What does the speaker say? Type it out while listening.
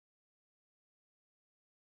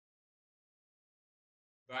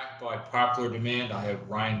Back by popular demand, I have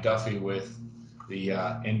Ryan Duffy with the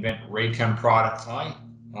nVent RAYCHEM product line.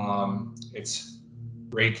 It's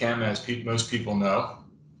RAYCHEM, as most people know.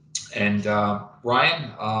 And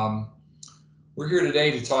Ryan, we're here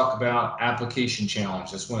today to talk about application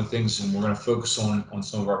challenge. That's one of the things, and we're going to focus on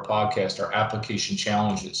some of our podcasts, our application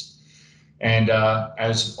challenges. And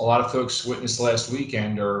as a lot of folks witnessed last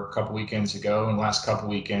weekend or a couple weekends ago and last couple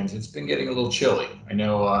weekends, it's been getting a little chilly. I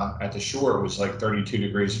know at the shore it was like 32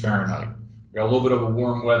 degrees Fahrenheit. We got a little bit of a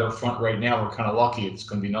warm weather front right now. We're kind of lucky. It's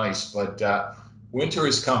going to be nice. But winter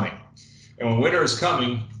is coming. And when winter is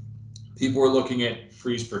coming, people are looking at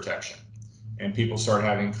freeze protection. And people start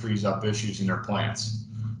having freeze up issues in their plants.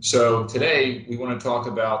 So today we want to talk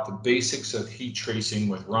about the basics of heat tracing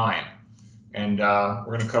with Ryan. And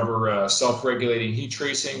we're going to cover self-regulating heat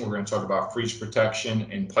tracing. We're going to talk about freeze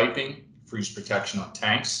protection in piping, freeze protection on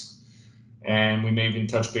tanks, and we may even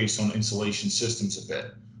touch base on insulation systems a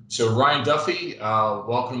bit. So Ryan Duffy,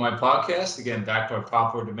 welcome to my podcast. Again, back by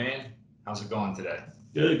popular demand. How's it going today?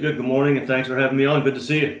 Good. Good morning, and thanks for having me on. Good to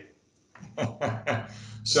see you.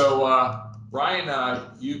 So Ryan,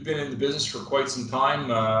 you've been in the business for quite some time.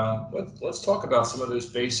 Let's talk about some of those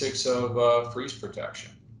basics of freeze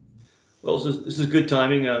protection. Well, this is good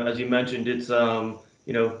timing. As you mentioned, it's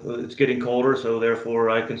getting colder, so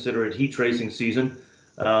therefore I consider it heat tracing season.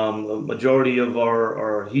 A majority of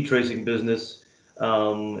our heat tracing business,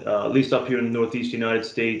 at least up here in the Northeast United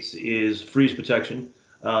States, is freeze protection.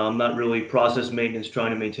 Not really process maintenance,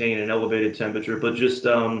 trying to maintain an elevated temperature, but just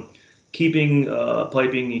keeping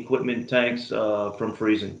piping equipment tanks from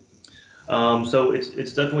freezing. So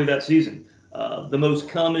it's definitely that season. The most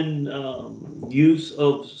common use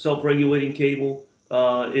of self-regulating cable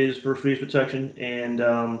is for freeze protection, and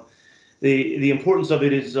the importance of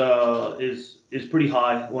it is pretty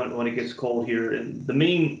high when it gets cold here. And the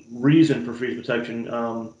main reason for freeze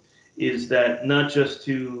protection is that not just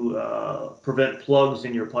to prevent plugs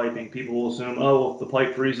in your piping. People will assume, oh, if the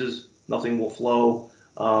pipe freezes, nothing will flow,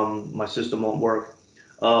 my system won't work,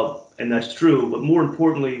 and that's true. But more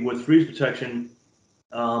importantly, with freeze protection,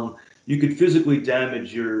 you could physically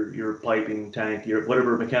damage your piping tank, your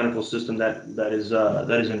whatever mechanical system that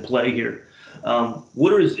is in play here.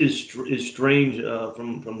 Water is strange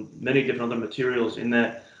from many different other materials in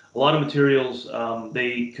that a lot of materials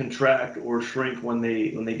they contract or shrink when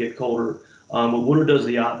they get colder. But water does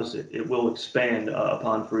the opposite. It will expand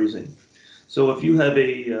upon freezing. So if you have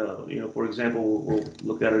for example, we'll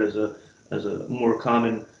look at it as a more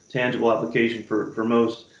common tangible application for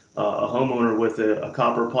most. A homeowner with a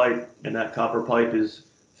copper pipe, and that copper pipe is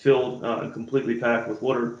filled and completely packed with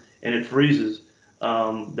water, and it freezes,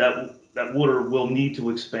 that water will need to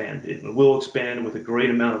expand. It will expand with a great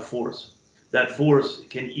amount of force. That force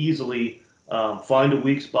can easily find a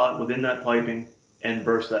weak spot within that piping and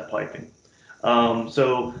burst that piping.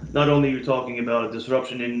 So not only are you talking about a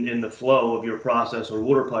disruption in the flow of your process or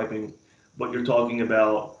water piping, but you're talking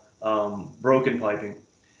about broken piping.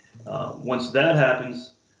 Once that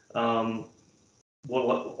happens, what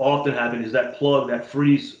will often happen is that plug, that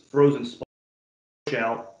frozen spot, push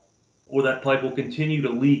out, or that pipe will continue to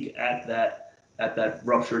leak at that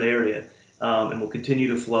ruptured area, and will continue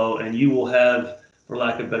to flow, and you will have, for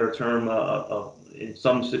lack of a better term, in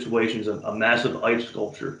some situations, a massive ice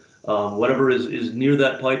sculpture. Whatever is near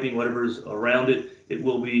that piping, whatever is around it, it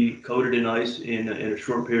will be coated in ice in a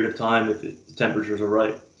short period of time if the temperatures are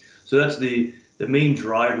right. So that's the main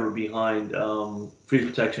driver behind freeze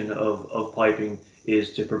protection of piping,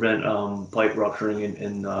 is to prevent pipe rupturing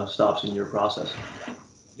and stops in your process.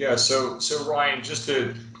 Yeah, so Ryan,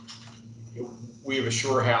 we have a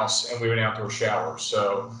shore house and we have an outdoor shower,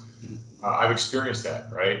 so I've experienced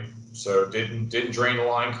that, right? So didn't drain the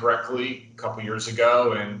line correctly a couple years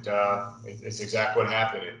ago, and it's exactly what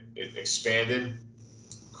happened. It expanded,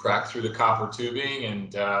 cracked through the copper tubing,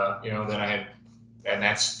 and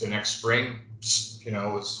that's the next spring.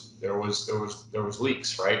 There was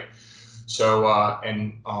leaks, right? So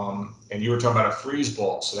and you were talking about a freeze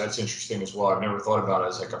ball, so that's interesting as well. I've never thought about it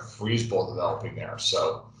as like a freeze ball developing there.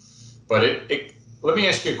 So, but let me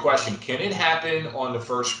ask you a question. Can it happen on the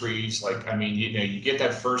first freeze? Like, I mean, you get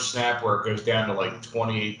that first snap where it goes down to like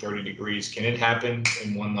 28, 30 degrees. Can it happen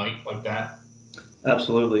in one night like that?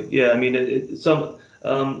 Absolutely. Yeah. I mean, it's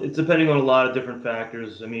depending on a lot of different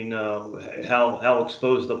factors. I mean, how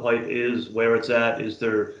exposed the pipe is, where it's at, is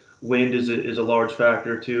there wind is a large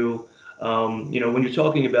factor too. When you're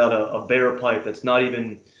talking about a bare pipe that's not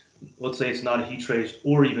even, let's say it's not heat traced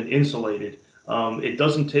or even insulated, it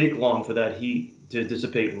doesn't take long for that heat to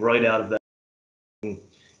dissipate right out of that.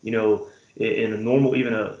 In a normal,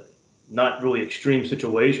 even a not really extreme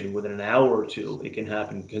situation, within an hour or two, it can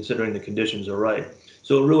happen considering the conditions are right.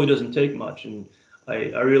 So it really doesn't take much. And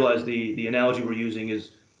I realize the analogy we're using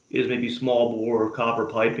is maybe small bore or copper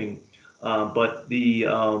piping, but the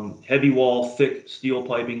heavy wall, thick steel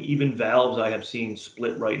piping, even valves I have seen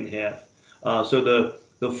split right in half. So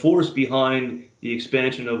the force behind the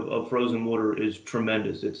expansion of frozen water is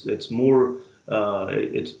tremendous. It's more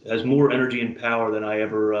it has more energy and power than I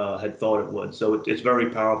ever had thought it would. So it's very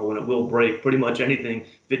powerful, and it will break pretty much anything.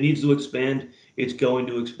 If it needs to expand, it's going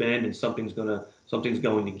to expand, and something's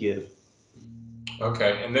going to give.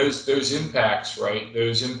 Okay, and those impacts, right?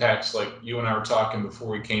 Those impacts, like you and I were talking before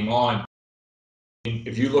we came on.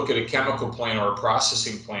 If you look at a chemical plant or a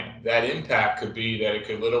processing plant, that impact could be that it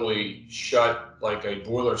could literally shut like a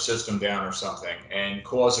boiler system down or something and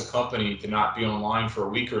cause a company to not be online for a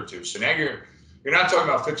week or two. So now you're not talking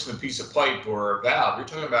about fixing a piece of pipe or a valve. You're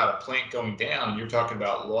talking about a plant going down, and you're talking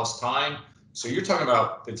about lost time. So you're talking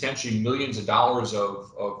about potentially millions of dollars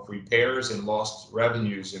of repairs and lost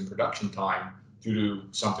revenues and production time due to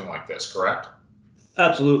something like this, correct?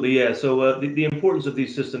 Absolutely, yeah. So the importance of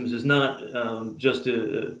these systems is not just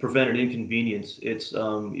to prevent an inconvenience. It's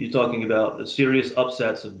you're talking about serious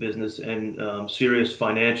upsets of business and serious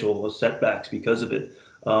financial setbacks because of it.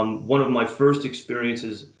 One of my first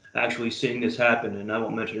experiences actually seeing this happen, and I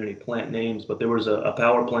won't mention any plant names, but there was a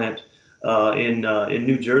power plant in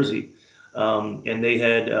New Jersey, and they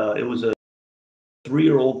had it was a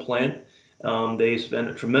 3-year-old plant. They spent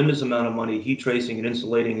a tremendous amount of money heat tracing and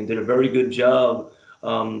insulating, and did a very good job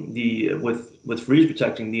with freeze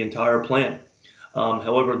protecting the entire plant.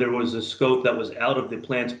 However, there was a scope that was out of the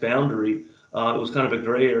plant's boundary. It was kind of a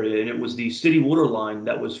gray area, and it was the city water line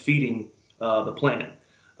that was feeding the plant.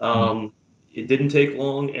 It didn't take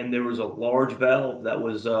long, and there was a large valve that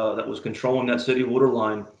was controlling that city water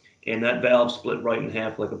line, and that valve split right in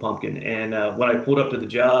half like a pumpkin. And when I pulled up to the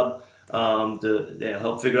job to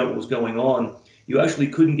help figure out what was going on, you actually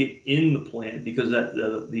couldn't get in the plant because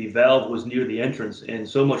the valve was near the entrance, and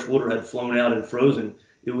so much water had flown out and frozen.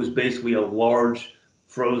 It was basically a large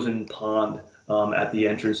frozen pond at the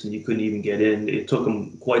entrance, and you couldn't even get in. It took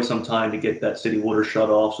them quite some time to get that city water shut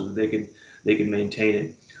off so that they could maintain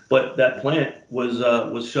it. But that plant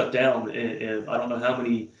was shut down, and I don't know how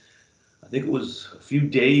many. I think it was a few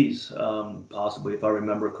days, possibly, if I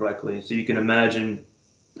remember correctly. So you can imagine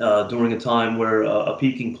during a time where a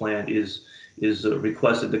peaking plant is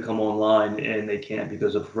requested to come online and they can't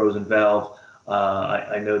because of a frozen valve.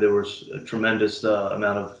 I know there was a tremendous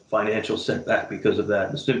amount of financial setback because of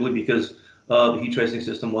that, simply because the heat tracing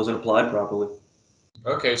system wasn't applied properly.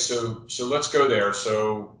 Okay, so let's go there.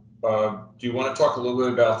 So, do you want to talk a little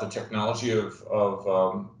bit about the technology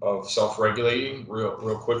of self-regulating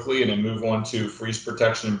real quickly, and then move on to freeze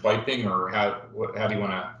protection and piping, or how do you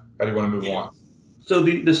want to move on? So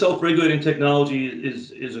the self-regulating technology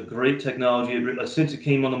is a great technology. Since it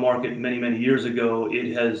came on the market many years ago,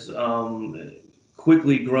 it has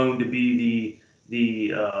quickly grown to be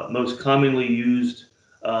the most commonly used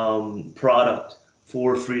product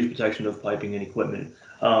for freeze protection of piping and equipment.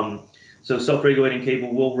 So self-regulating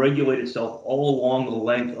cable will regulate itself all along the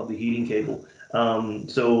length of the heating cable.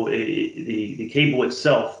 The cable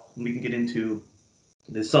itself, we can get into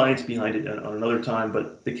the science behind it on another time,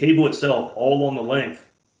 but the cable itself, all along the length,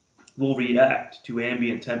 will react to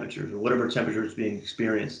ambient temperatures or whatever temperature is being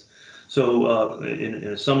experienced. So, in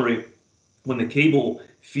a summary, when the cable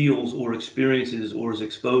feels or experiences or is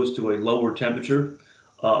exposed to a lower temperature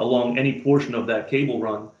along any portion of that cable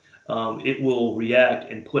run, it will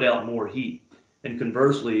react and put out more heat. And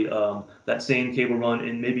conversely, that same cable run,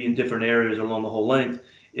 and maybe in different areas along the whole length,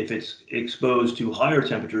 if it's exposed to higher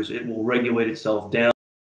temperatures, it will regulate itself down.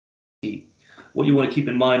 What you want to keep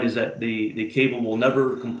in mind is that the cable will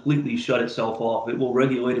never completely shut itself off. It will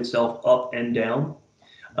regulate itself up and down,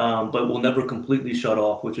 but will never completely shut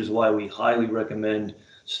off, which is why we highly recommend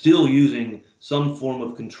still using some form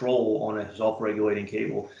of control on a self-regulating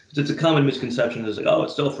cable. It's a common misconception is like, oh,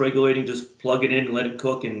 it's self-regulating, just plug it in and let it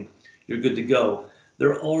cook and you're good to go.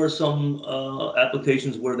 There are some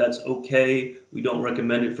applications where that's okay. We don't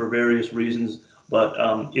recommend it for various reasons, but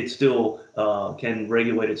it still can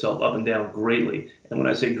regulate itself up and down greatly. And when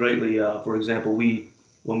I say greatly, for example,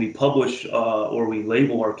 when we publish or we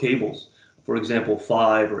label our cables, for example,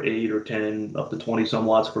 5 or 8 or 10 up to 20 some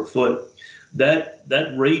watts per foot,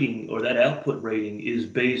 that rating or that output rating is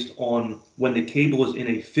based on when the cable is in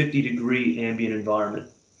a 50-degree ambient environment.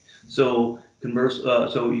 So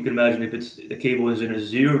so you can imagine if the cable is in a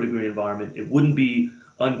 0-degree environment, it wouldn't be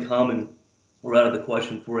uncommon or out of the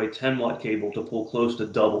question for a 10-watt cable to pull close to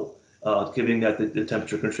double, given that the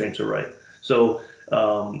temperature constraints are right. So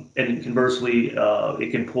And conversely,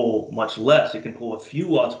 it can pull much less. It can pull a few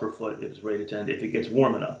watts per foot if it's rated 10 if it gets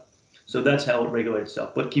warm enough. So that's how it regulates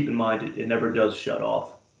itself. But keep in mind, it never does shut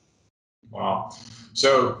off. Wow.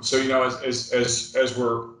 So you know, as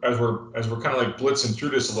we're kind of like blitzing through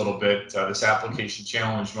this a little bit, this application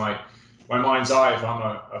challenge, my mind's eye,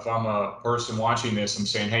 if I'm a person watching this, I'm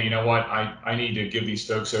saying, hey, you know what, I need to give these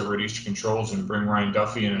folks over at Eastern Controls and bring Ryan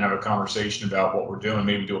Duffy in and have a conversation about what we're doing.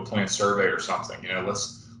 Maybe do a plant survey or something. You know,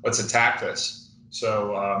 let's attack this.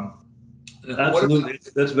 So. Absolutely,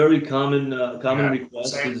 that's very common. Common Yeah,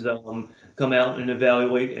 request is come out and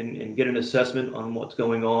evaluate and get an assessment on what's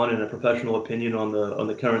going on and a professional opinion on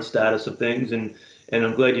the current status of things. And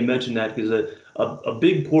I'm glad you mentioned that, because a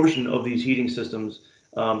big portion of these heating systems,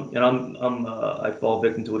 and I fall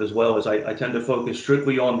victim to it as well, is I tend to focus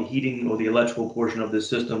strictly on the heating or the electrical portion of this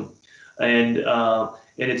system, and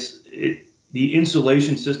the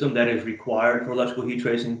insulation system that is required for electrical heat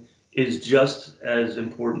tracing is just as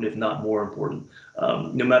important, if not more important.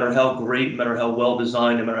 No matter how great, no matter how well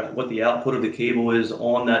designed, no matter what the output of the cable is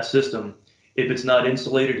on that system, if it's not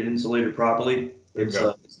insulated and insulated properly, it's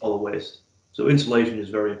all a waste. So insulation is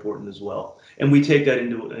very important as well, and we take that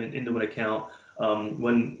into an account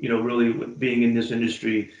when, you know, really being in this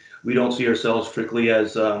industry, we don't see ourselves strictly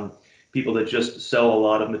as people that just sell a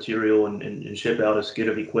lot of material and ship out a skid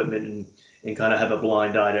of equipment and kind of have a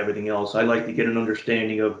blind eye to everything else. I like to get an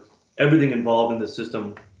understanding of everything involved in the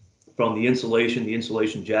system, from the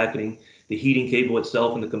insulation jacketing, the heating cable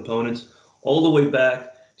itself and the components, all the way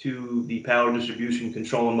back to the power distribution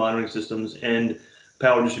control and monitoring systems and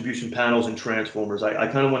power distribution panels and transformers. I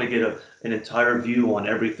kind of want to get an entire view on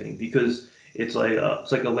everything, because it's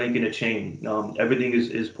like a link in a chain. Everything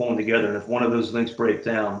is pulling together, and if one of those links break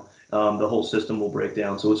down, the whole system will break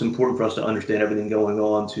down. So it's important for us to understand everything going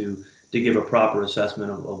on to give a proper assessment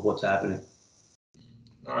of what's happening.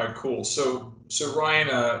 All right, cool. So Ryan,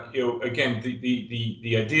 you know, again,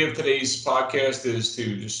 the idea of today's podcast is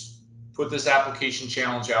to just put this application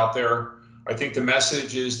challenge out there. I think the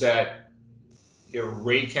message is that, you know,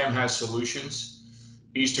 RAYCHEM has solutions.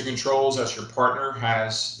 Eastern Controls, as your partner,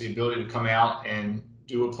 has the ability to come out and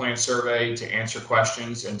do a plant survey, to answer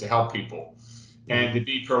questions, and to help people, and to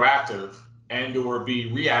be proactive and or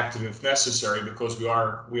be reactive if necessary, because we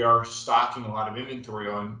are stocking a lot of inventory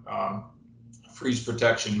on freeze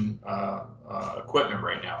protection equipment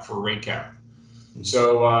right now for RAYCHEM.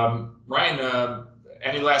 So Ryan,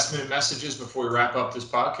 any last minute messages before we wrap up this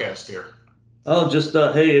podcast here? Oh, just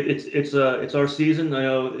hey, it's our season. I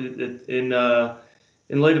know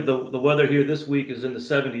in light of the weather here this week is in the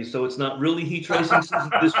 70s, so it's not really heat tracing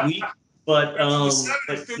season this week. But you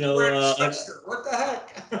know, what the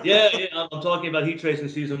heck? yeah, I'm talking about heat tracing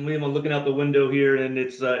season. I'm looking out the window here, and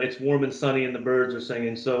it's warm and sunny, and the birds are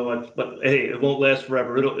singing. So, but hey, it won't last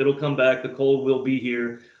forever. It'll come back. The cold will be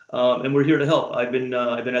here, and we're here to help. I've been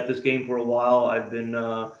at this game for a while. I've been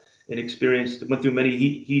went through many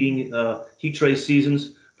heat trace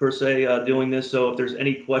seasons per se doing this. So if there's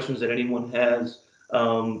any questions that anyone has,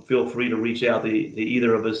 feel free to reach out to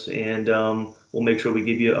either of us, and we'll make sure we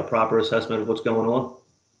give you a proper assessment of what's going on.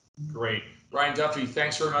 Great. Ryan Duffy,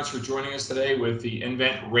 thanks very much for joining us today with the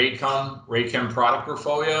nVent RAYCHEM product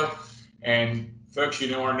portfolio. And folks, you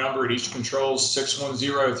know our number at Eastern Controls,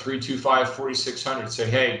 610-325-4600. Say,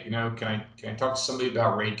 hey, you know, can I talk to somebody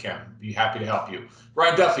about RAYCHEM? Be happy to help you.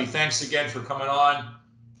 Ryan Duffy, thanks again for coming on.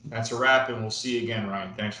 That's a wrap, and we'll see you again,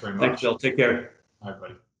 Ryan. Thanks very much. Thanks, Bill. Take care. All right,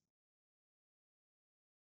 buddy.